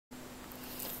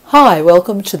Hi,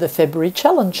 welcome to the February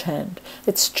Challenge hand.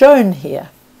 It's Joan here.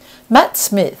 Matt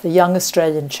Smith, a young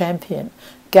Australian champion,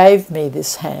 gave me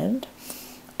this hand,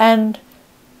 and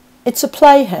it's a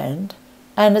play hand,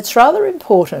 and it's rather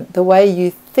important the way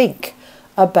you think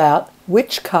about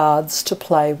which cards to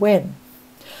play when.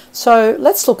 So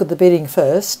let's look at the bidding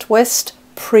first. West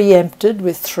preempted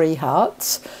with 3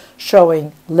 hearts,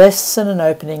 showing less than an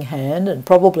opening hand and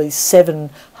probably 7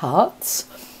 hearts.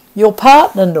 Your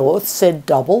partner North said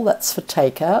double, that's for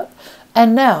takeout,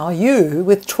 and now you,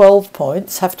 with 12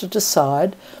 points, have to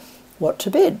decide what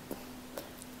to bid.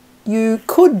 You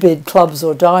could bid clubs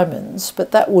or diamonds,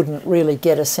 but that wouldn't really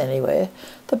get us anywhere.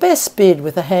 The best bid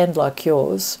with a hand like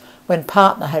yours, when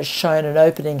partner has shown an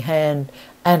opening hand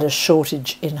and a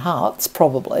shortage in hearts,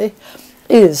 probably,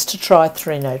 is to try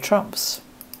 3 no trumps.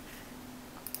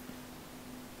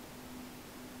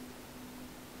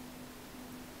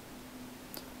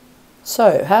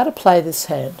 So, how to play this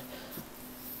hand?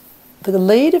 The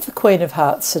lead of the Queen of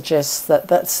Hearts suggests that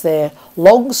that's their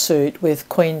long suit with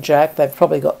Queen Jack. They've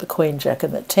probably got the Queen Jack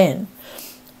and the 10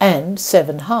 and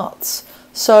 7 hearts.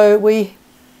 So we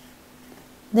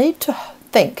need to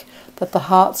think that the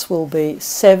hearts will be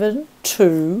 7,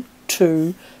 2,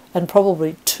 2 and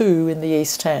probably 2 in the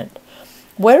East hand.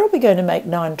 Where are we going to make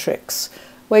 9 tricks?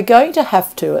 We're going to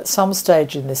have to, at some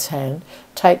stage in this hand,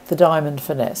 take the diamond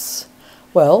finesse.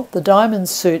 Well, the diamond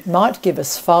suit might give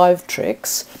us 5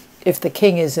 tricks if the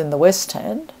king is in the west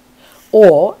hand,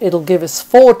 or it'll give us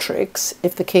 4 tricks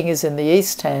if the king is in the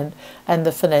east hand and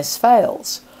the finesse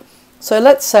fails. So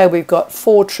let's say we've got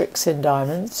 4 tricks in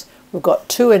diamonds, we've got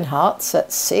 2 in hearts,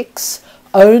 that's 6,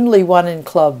 only 1 in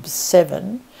clubs, 7,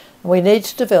 and we need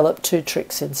to develop 2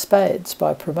 tricks in spades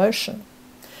by promotion.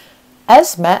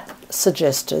 As Matt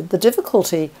suggested, the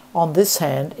difficulty on this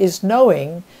hand is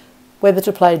knowing whether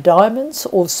to play diamonds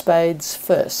or spades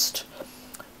first.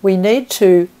 We need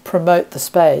to promote the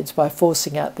spades by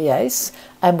forcing out the ace,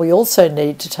 and we also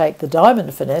need to take the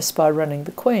diamond finesse by running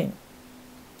the queen.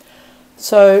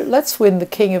 So let's win the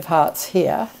King of Hearts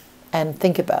here and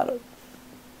think about it.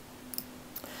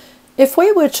 If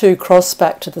we were to cross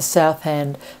back to the south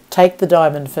hand, take the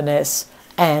diamond finesse,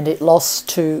 and it lost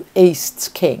to East's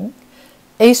king,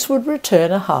 East would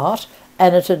return a heart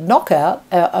and it'd knock out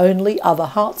our only other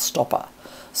heart stopper,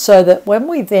 so that when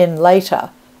we then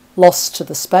later lost to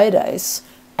the spade ace,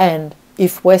 and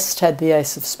if West had the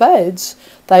ace of spades,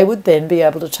 they would then be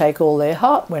able to take all their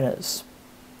heart winners.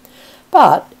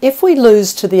 But if we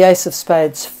lose to the ace of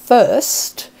spades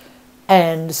first,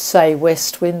 and say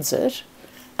West wins it,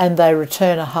 and they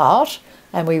return a heart,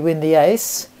 and we win the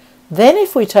ace, then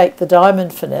if we take the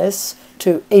diamond finesse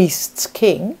to East's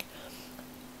king,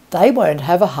 they won't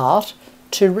have a heart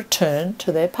to return to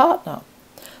their partner.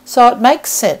 So it makes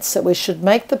sense that we should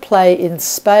make the play in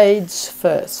spades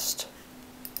first.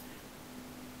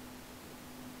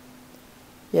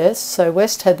 Yes, so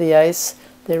West had the ace,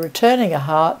 they're returning a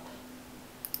heart,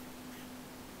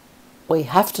 we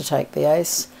have to take the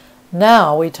ace,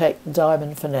 now we take the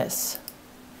diamond finesse.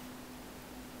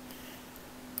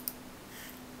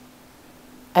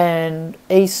 And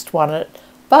East won it,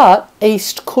 but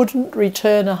East couldn't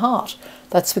return a heart.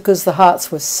 That's because the hearts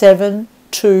were 7,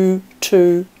 2,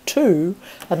 2, 2,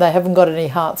 and they haven't got any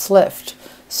hearts left.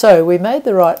 So we made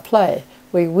the right play.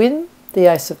 We win the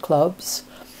ace of clubs,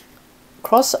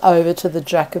 cross over to the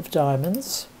jack of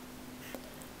diamonds,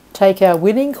 take our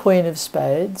winning queen of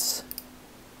spades,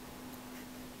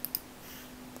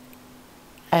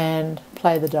 and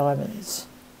play the diamonds.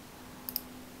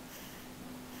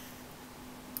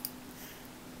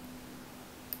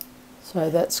 So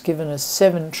that's given us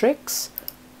 7 tricks,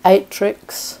 8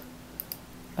 tricks,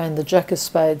 and the jack of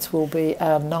spades will be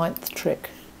our 9th trick.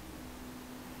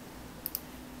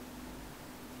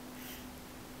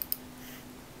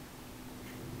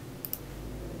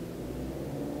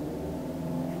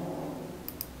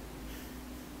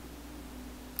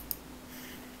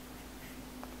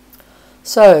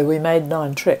 So we made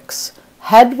 9 tricks.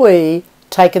 Had we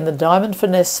taken the diamond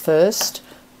finesse first,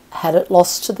 had it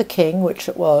lost to the king, which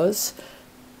it was,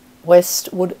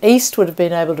 East would have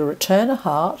been able to return a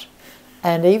heart,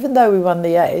 and even though we won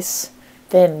the ace,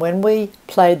 then when we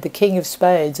played the king of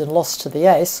spades and lost to the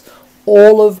ace,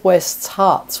 all of West's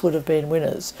hearts would have been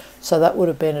winners, so that would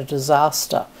have been a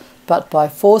disaster. But by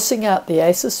forcing out the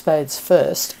ace of spades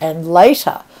first and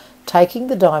later taking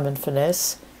the diamond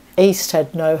finesse, East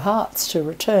had no hearts to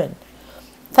return.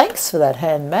 Thanks for that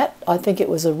hand, Matt. I think it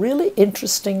was a really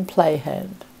interesting play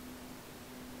hand.